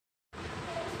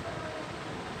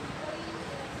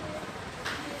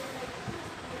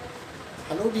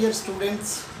Hello dear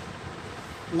students,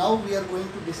 now we are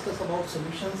going to discuss about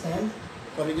solutions and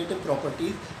correlative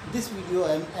properties. This video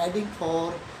I am adding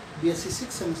for BSc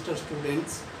 6th semester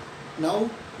students. Now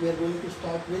we are going to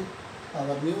start with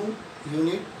our new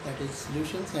unit, that is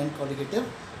solutions and correlative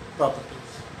properties.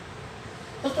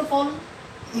 First of all,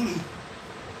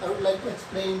 I would like to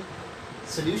explain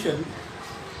solution.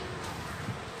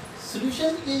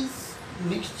 Solution is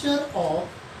mixture of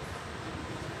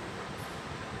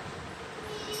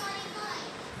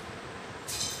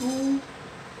two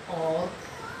or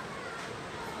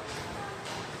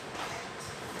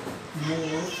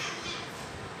more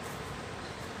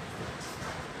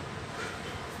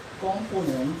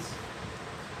components,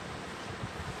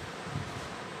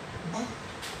 but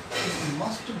it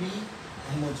must be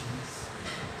homogeneous.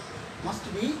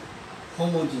 Must be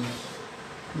homogeneous.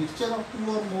 Mixture of two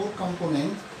or more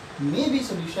components may be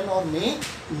solution or may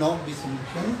not be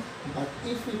solution, but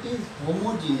if it is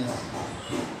homogeneous,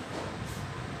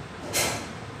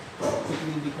 it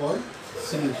will be called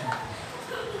solution.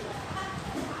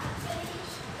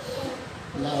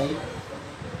 Like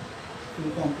two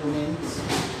components,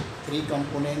 three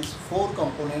components, four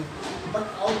components, but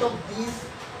out of these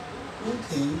two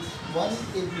things, one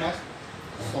is must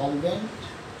solvent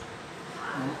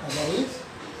and other is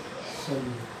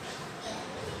solute.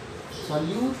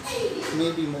 Solute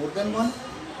may be more than one,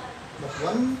 but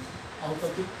one out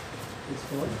of it is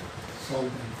called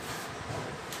solvent.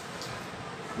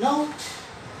 Now,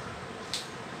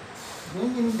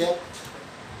 going in depth,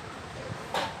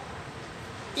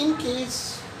 in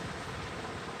case,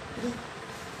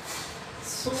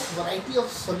 so variety of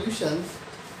solutions,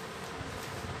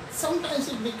 sometimes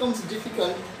it becomes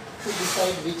difficult to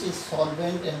decide which is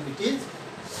solvent and which is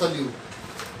solute.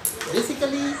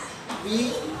 Basically,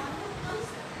 we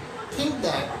think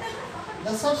that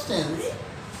the substance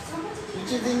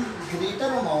which is in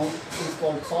greater amount is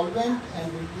called solvent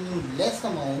and which is in less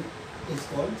amount is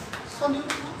called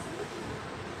solute.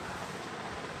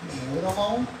 More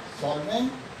amount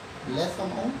solvent, less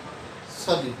amount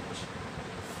solute.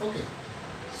 Okay.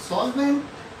 Solvent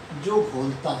जो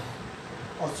घोलता है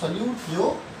और solute जो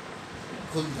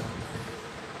घुल जाता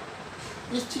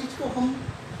है. इस चीज को हम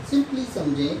simply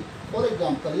समझें. For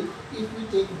example, if we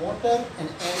take water and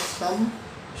add some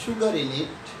sugar in it,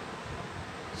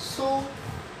 so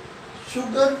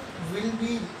sugar will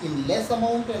be in less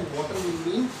amount and water will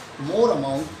be in more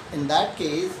amount. In that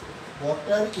case,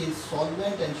 water is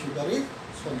solvent and sugar is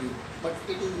solute. But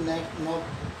it is not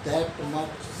that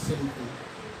much simple.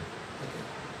 Okay.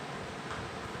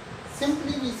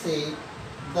 Simply we say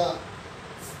the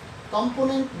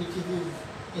component which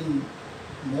is in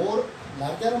more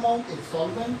larger amount is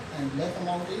solvent and less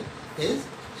amount is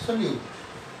solute.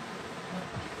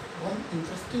 One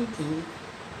interesting thing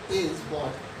is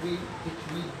what we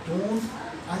don't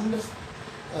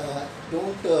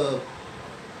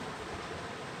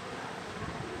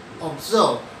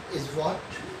observe is what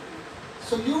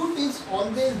solute is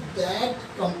always that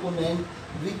component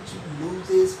which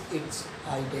loses its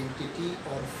identity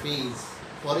or phase.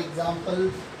 For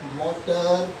example,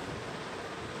 water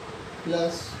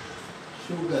plus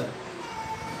sugar,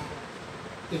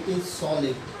 it is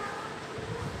solid.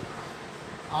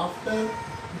 After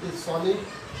it is solid,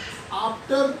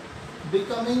 after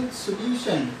becoming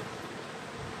solution,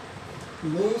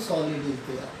 no solid is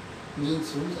there,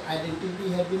 means whose identity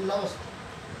have been lost,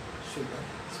 sugar,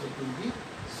 so it will be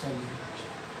solute.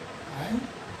 And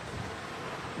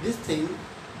this thing,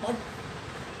 but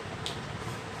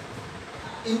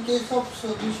in case of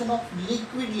solution of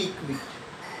liquid,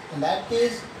 in that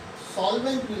case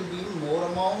solvent will be in more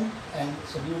amount and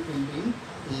solute will be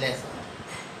in less amount.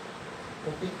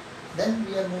 Okay, then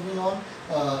we are moving on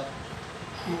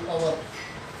to our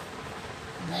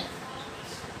next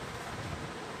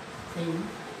thing,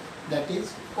 that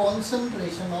is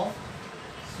concentration of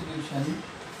solution.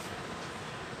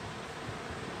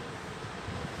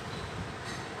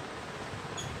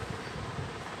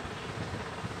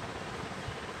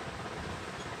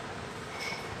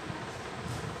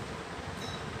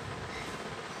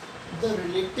 The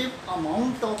relative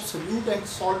amount of solute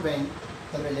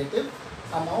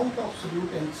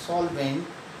and solvent,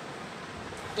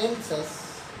 tells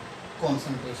us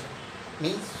concentration.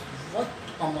 Means what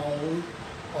amount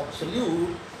of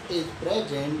solute is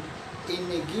present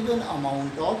in a given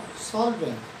amount of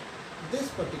solvent. This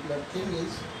particular thing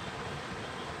is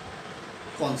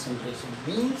concentration.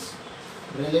 Means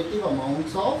relative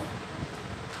amounts of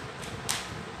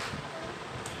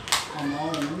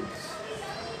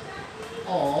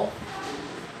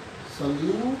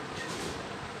solute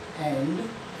and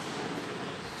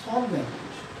solvent.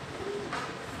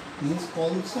 means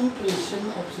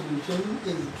concentration of solution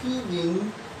is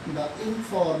giving the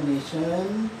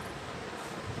information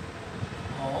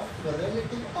of the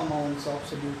relative amounts of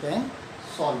solute and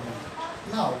solvent.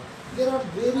 Now there are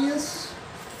various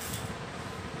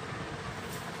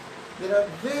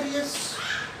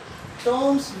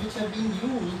terms which have been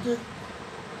used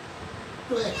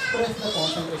to express the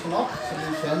concentration of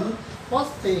solution.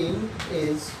 First thing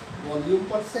is volume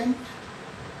percent.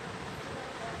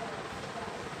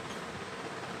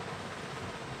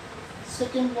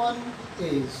 Second one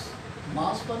is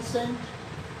mass percent.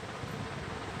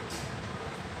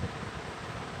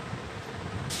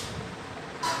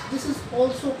 This is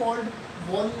also called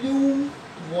volume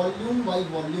by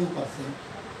volume percent.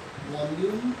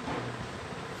 Volume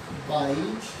by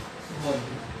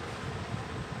volume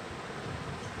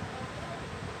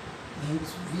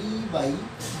means V by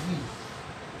V.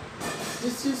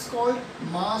 This is called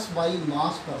mass by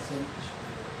mass percent.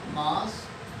 Mass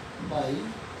by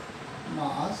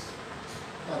mass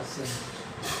percent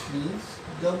means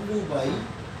W by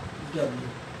W.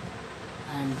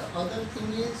 And the other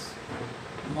thing is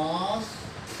mass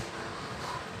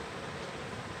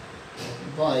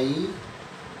by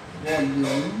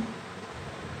volume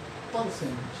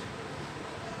percent.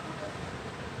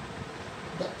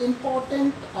 The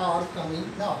important are coming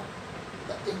now.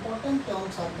 The important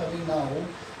terms are coming now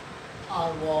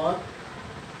are what?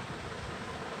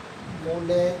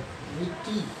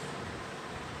 Molarity.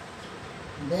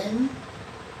 Then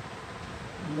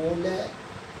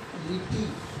molarity.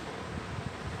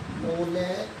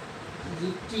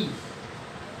 Molarity.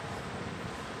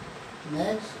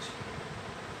 Next,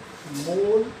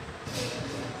 mole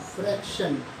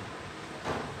fraction.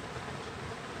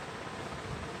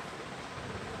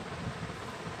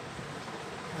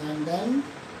 And then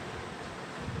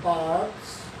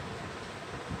parts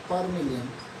per million.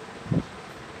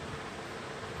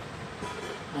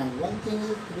 And one thing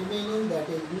is remaining, that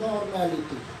is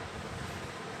normality.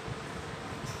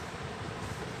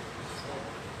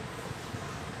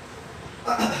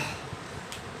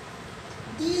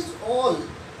 These all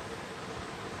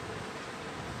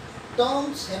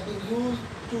terms have been used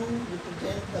to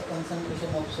represent the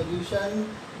concentration of solution,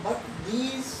 but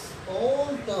these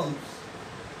all terms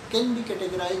can be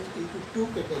categorized into two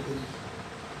categories,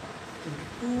 into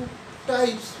two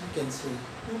types we can say.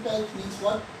 Two types means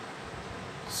what?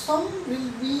 Some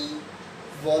will be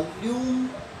volume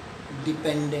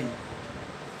dependent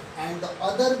and the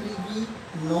other will be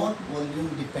not volume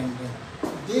dependent.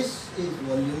 This is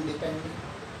volume dependent,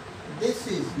 this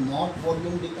is not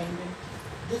volume dependent,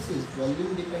 this is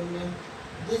volume dependent,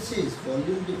 this is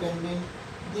volume dependent,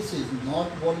 this is not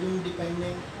volume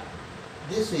dependent,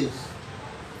 this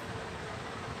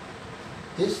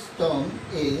term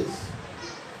is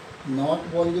not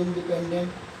volume dependent,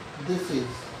 this is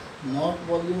not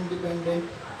volume dependent,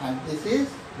 and this is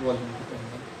volume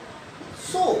dependent.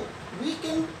 So we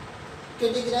can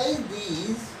categorize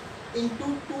these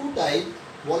into two types,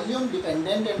 volume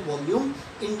dependent and volume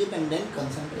independent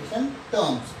concentration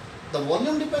terms. The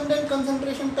volume dependent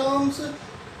concentration terms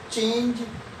change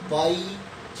by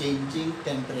changing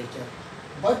temperature,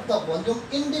 but the volume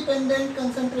independent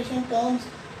concentration terms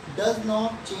does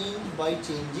not change by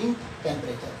changing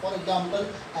temperature. For example,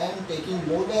 I am taking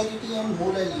molarity and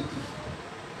molality.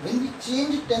 When we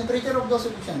change temperature of the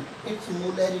solution, its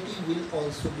molarity will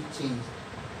also be changed.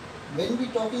 When we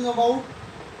talking about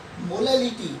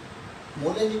molality,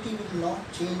 molality will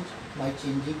not change by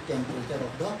changing temperature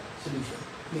of the solution,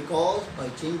 because by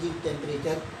changing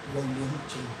temperature, volume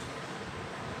changes.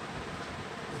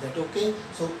 Is that okay?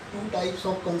 So two types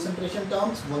of concentration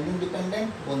terms, volume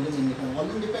dependent, volume independent.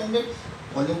 Volume dependent,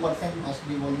 volume percent must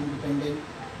be volume dependent.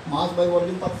 Mass by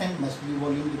volume percent must be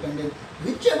volume dependent.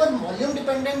 Whichever volume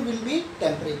dependent will be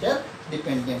temperature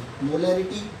dependent.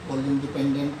 Molarity, volume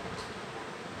dependent,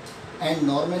 and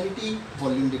normality,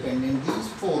 volume dependent. These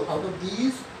four, out of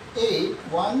these 8,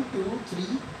 1, 2, 3,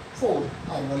 4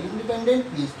 are volume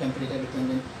dependent, means temperature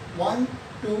dependent. 1,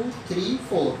 2, 3,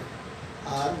 4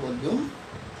 are volume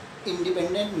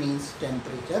independent, means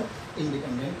temperature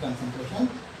independent concentration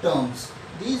terms.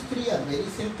 These three are very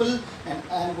simple and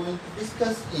I am going to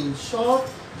discuss in short,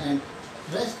 and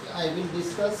rest I will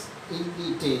discuss in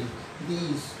detail.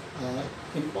 These are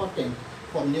important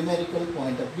for numerical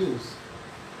point of views.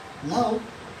 Now,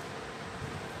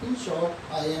 in short,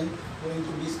 I am going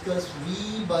to discuss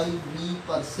V by V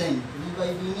percent. V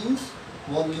by V means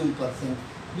volume percent.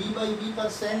 V by V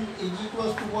percent is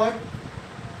equals to what?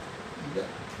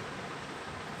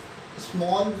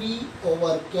 Small v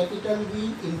over capital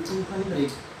V into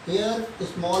 100. Here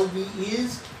small v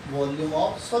is volume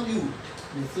of solute.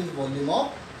 This is volume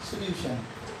of solution.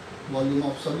 Volume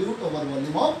of solute over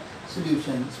volume of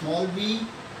solution. Small v,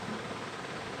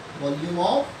 volume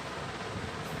of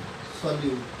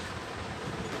solute,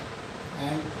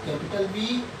 and capital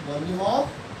V, volume of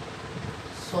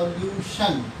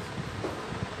solution.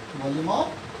 Volume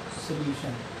of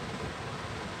solution.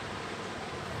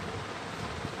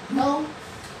 Now,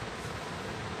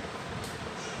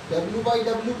 W by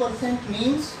W percent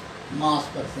means mass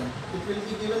percent. It will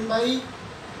be given by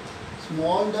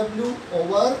small w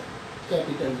over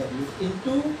capital W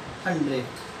into 100.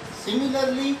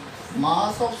 Similarly,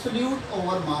 mass of solute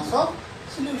over mass of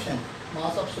solution.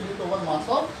 Mass of solute over mass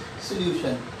of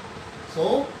solution.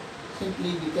 So,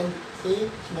 simply we can say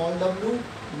small w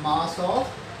mass of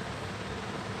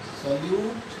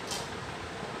solute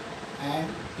and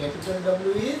capital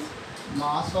W is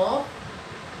mass of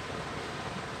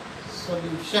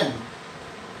solution.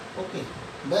 Okay,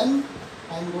 then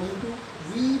I am going to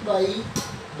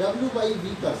W by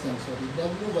V percent,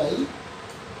 W by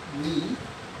V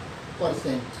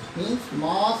percent means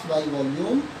mass by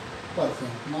volume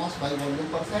percent. Mass by volume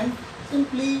percent,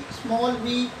 simply small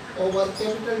v over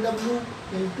capital W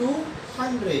into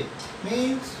 100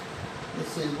 means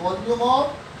this is volume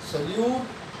of solute.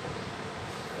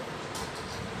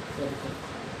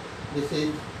 This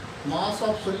is mass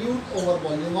of solute over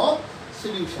volume of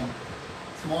solution.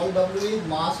 Small w is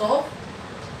mass of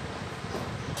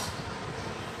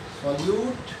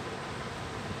solute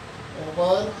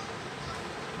over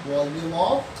volume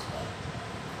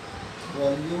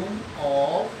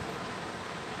of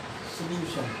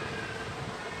solution.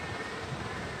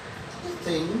 This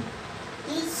thing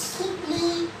is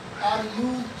simply are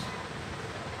used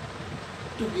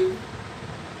to give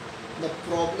the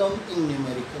problem in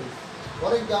numericals.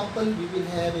 For example, we will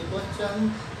have a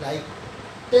question like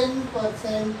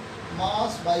 10%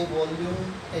 mass by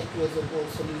volume H2SO4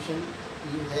 solution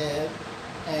you have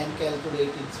and calculate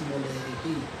its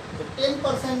molarity. So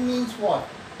 10% means what?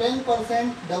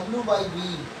 10% W by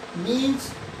V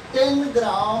means 10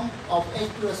 gram of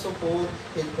H2SO4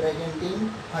 is present in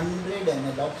 100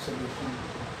 ml of solution.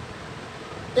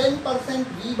 10%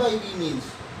 V by V means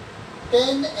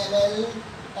 10 ml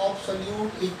of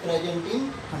solute is present in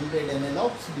 100 ml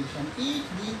of solution. Each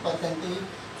these percentage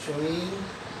showing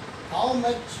how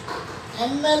much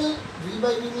ml, V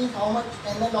by V means how much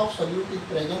ml of solute is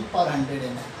present per 100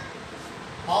 ml.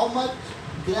 How much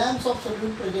grams of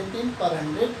solute present in per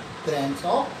 100 grams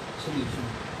of solution,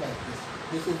 like this.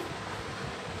 This is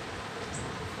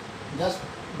just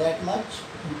that much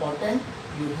important.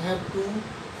 You have to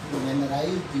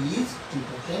memorize these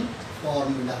important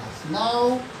formulas.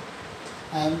 Now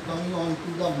I am coming on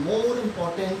to the more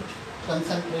important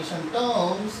concentration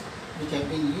terms which have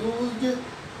been used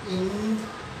in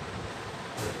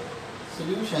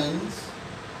solutions,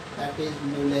 that is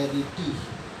molarity.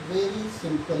 Very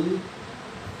simple.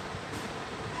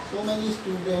 So many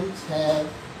students have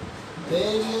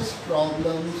various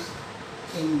problems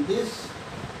in this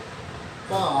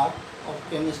part of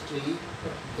chemistry,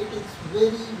 but it is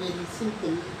very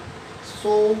simple.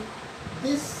 So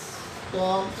this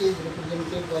term is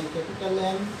represented by capital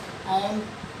M and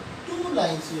two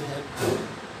lines you have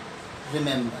to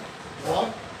remember.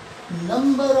 What?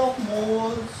 Number of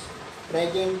moles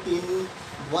present in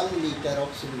 1 liter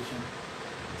of solution.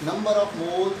 Number of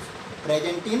moles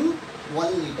present in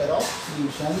 1 liter of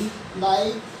solution.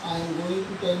 Like I am going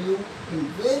to tell you in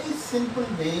very simple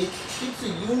way, its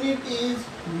unit is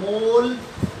mole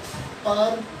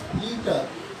per liter.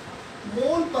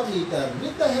 Mole per liter.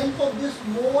 With the help of this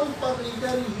mole per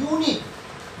liter unit,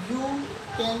 you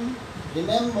can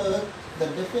remember the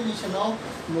definition of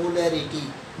molarity.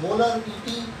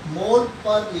 Molarity, mole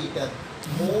per liter.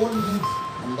 Mole means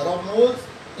number of moles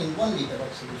in 1 liter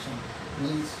of solution.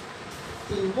 Means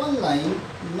in one line,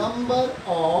 number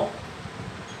of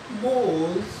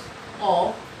moles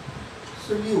of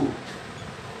solute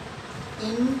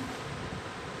in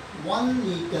 1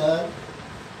 liter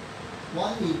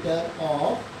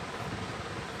of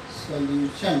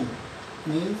solution.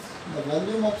 Means the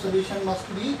volume of solution must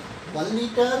be 1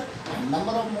 liter and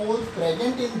number of moles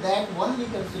present in that 1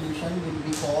 liter solution will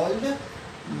be called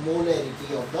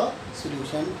molarity of the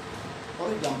solution.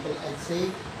 For example, I say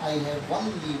I have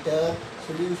 1 liter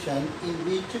solution in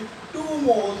which 2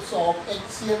 moles of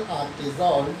HCl are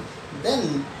dissolved,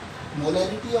 then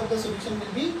molarity of the solution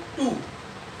will be 2.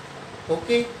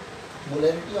 Okay,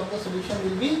 molarity of the solution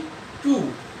will be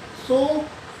 2. So,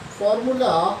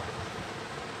 formula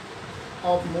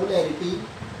of molarity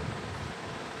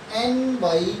N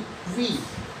by V.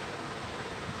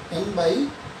 N by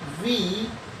V.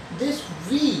 This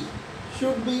V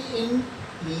should be in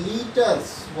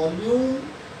liters. Volume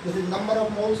This is number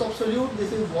of moles of solute.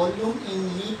 This is volume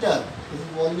in liter. This is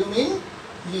volume in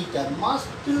liter. Must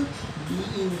be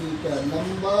in liter.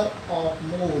 Number of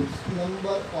moles.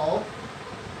 Number of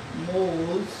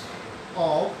moles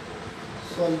of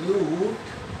solute,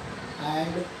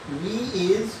 and V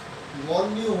is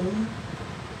volume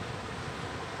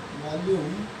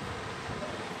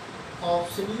of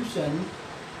solution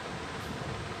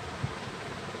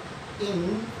in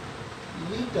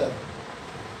liter.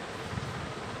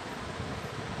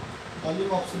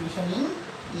 Volume of solution in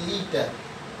liter.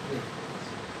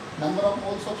 Number of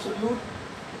moles of solute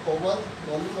over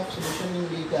volume of solution in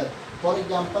liter. For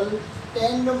example,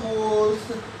 10 moles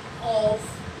of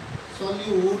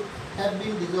solute have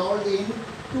been dissolved in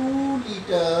 2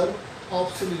 liter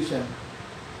of solution.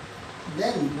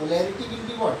 Then molarity will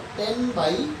be what? 10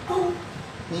 by 2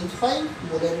 means 5.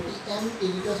 Molarity M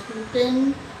is equals to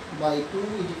 10 by 2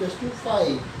 is equals to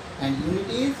 5, and unit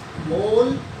is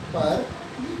mole per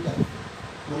liter.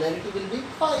 Molarity will be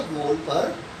 5 mole per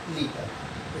liter.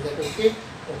 Is that okay?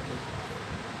 Okay.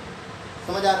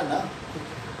 समझ आ रहा ना?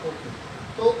 Okay.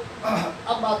 तो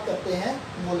अब बात करते हैं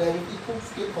molarity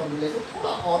के फॉर्मूले को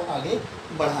थोड़ा और आगे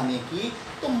बढ़ाने की.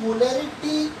 तो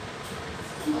मोलैरिटी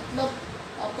मतलब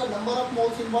आपका number of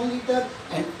moles in 1 litre,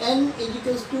 and N is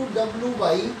equals to W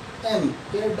by M.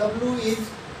 Here W is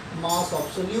mass of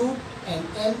solute and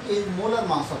M is molar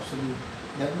mass of solute.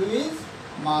 W is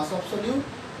mass of solute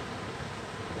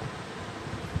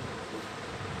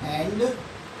and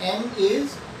M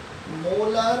is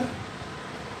molar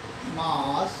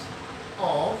mass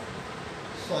of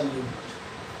solute.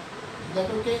 Is that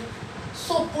okay?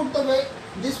 So put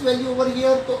this value over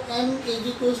here. So M is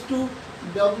equals to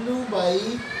W by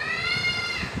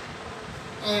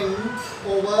M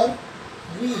over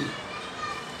V.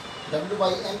 W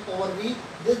by M over V.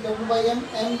 This W by M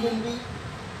will be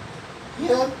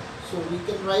here. So we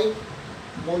can write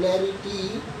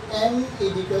molarity M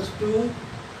is equals to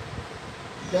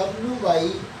W by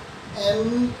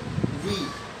MV.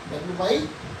 W by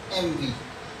MV.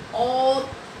 Or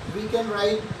we can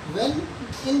write, when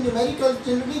in numericals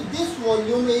generally this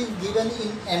volume is given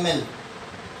in ml.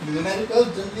 In numericals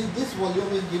generally this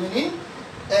volume is given in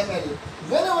ml.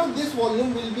 Whenever this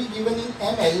volume will be given in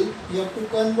ml, you have to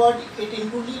convert it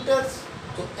into liters.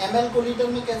 So ml को liter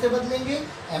में कैसे बदलेंगे?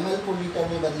 ml को liter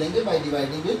में बदलेंगे by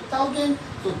dividing with 1000.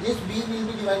 So this B will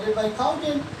be divided by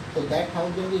 1000. So that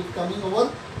 1000 is coming over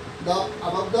the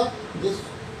above the. This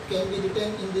can be written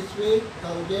in this way: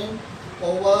 1000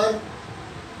 over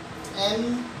M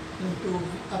into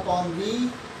upon V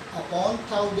upon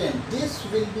 1000. This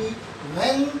will be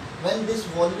when this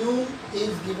volume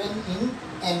is given in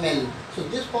ml. So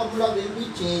this formula will be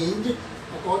changed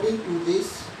according to this.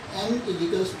 M is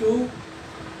equals to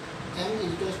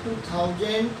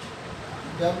 1000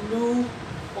 W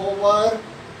over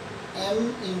M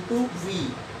into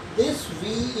V. This V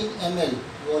in ml,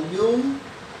 volume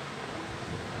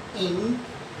in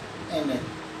ml.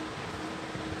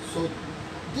 So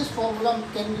this formula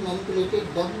can be manipulated.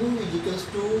 W is equals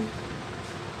to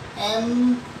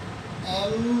MMV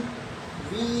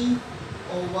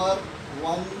over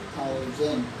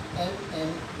 1000.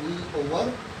 MMV over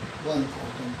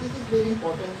 1000. This is very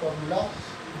important formula.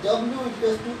 W is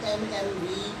equals to MMV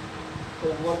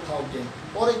over 1000.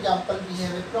 For example, we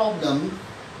have a problem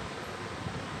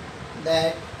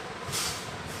that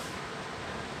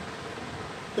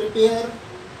prepare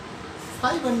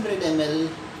 500 ml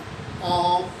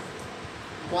of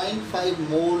 0.5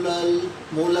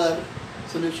 molar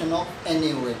solution of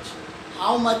NaOH.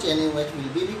 How much NaOH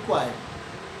will be required?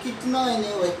 कितना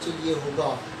NaOH चाहिए होगा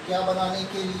क्या बनाने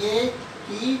के लिए?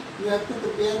 कि you have to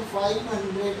prepare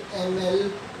 500 ml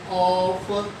of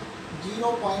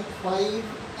 0.5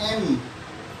 m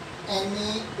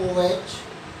NaOH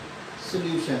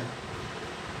solution.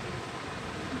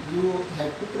 You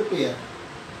have to prepare.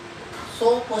 So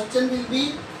question will be,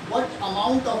 what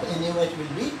amount of NaOH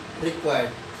will be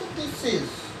required? So this is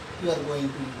you are going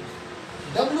to use.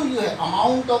 W you have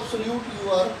amount of solute you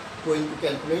are going to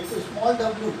calculate. So small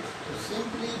w. So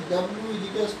simply W is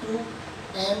equals to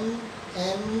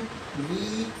MMV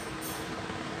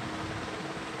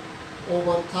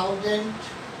over 1000.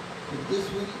 So this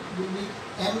will be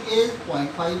M is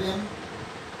 0.5 m.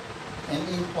 M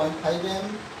is 0.5 m.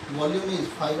 Volume is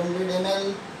 500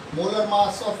 ml. Molar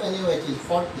mass of NaOH is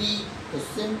 40. So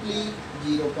simply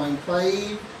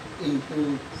 0.5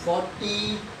 into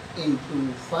 40 into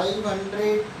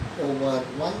 500 over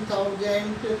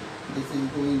 1000. This is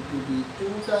going to be 2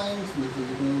 times. This is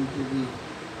going to be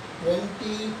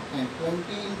 20 and 20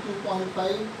 into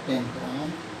 0.5, 10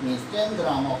 gram, means 10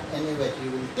 gram of NaOH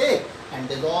you will take and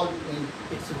dissolve in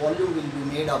its volume will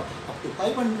be made up to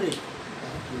 500.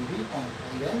 That will be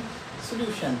 0.5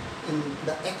 solution. In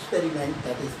the experiment,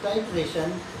 that is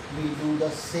titration, we do the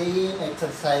same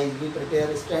exercise. We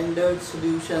prepare standard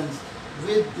solutions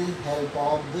with the help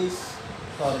of this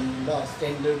formula.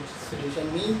 Standard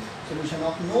solution means solution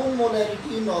of known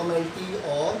molarity, normality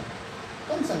or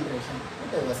concentration,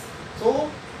 whatever. So,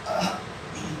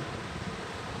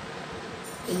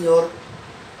 in your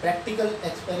practical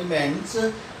experiments,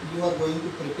 you are going to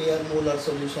prepare molar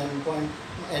solution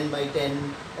n by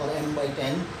 10 or m by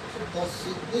 10. So,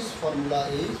 this formula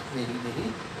is very, very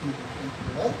important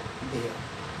over there.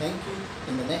 Thank you.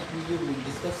 In the next video, we will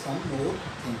discuss some more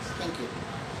things. Thank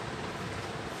you.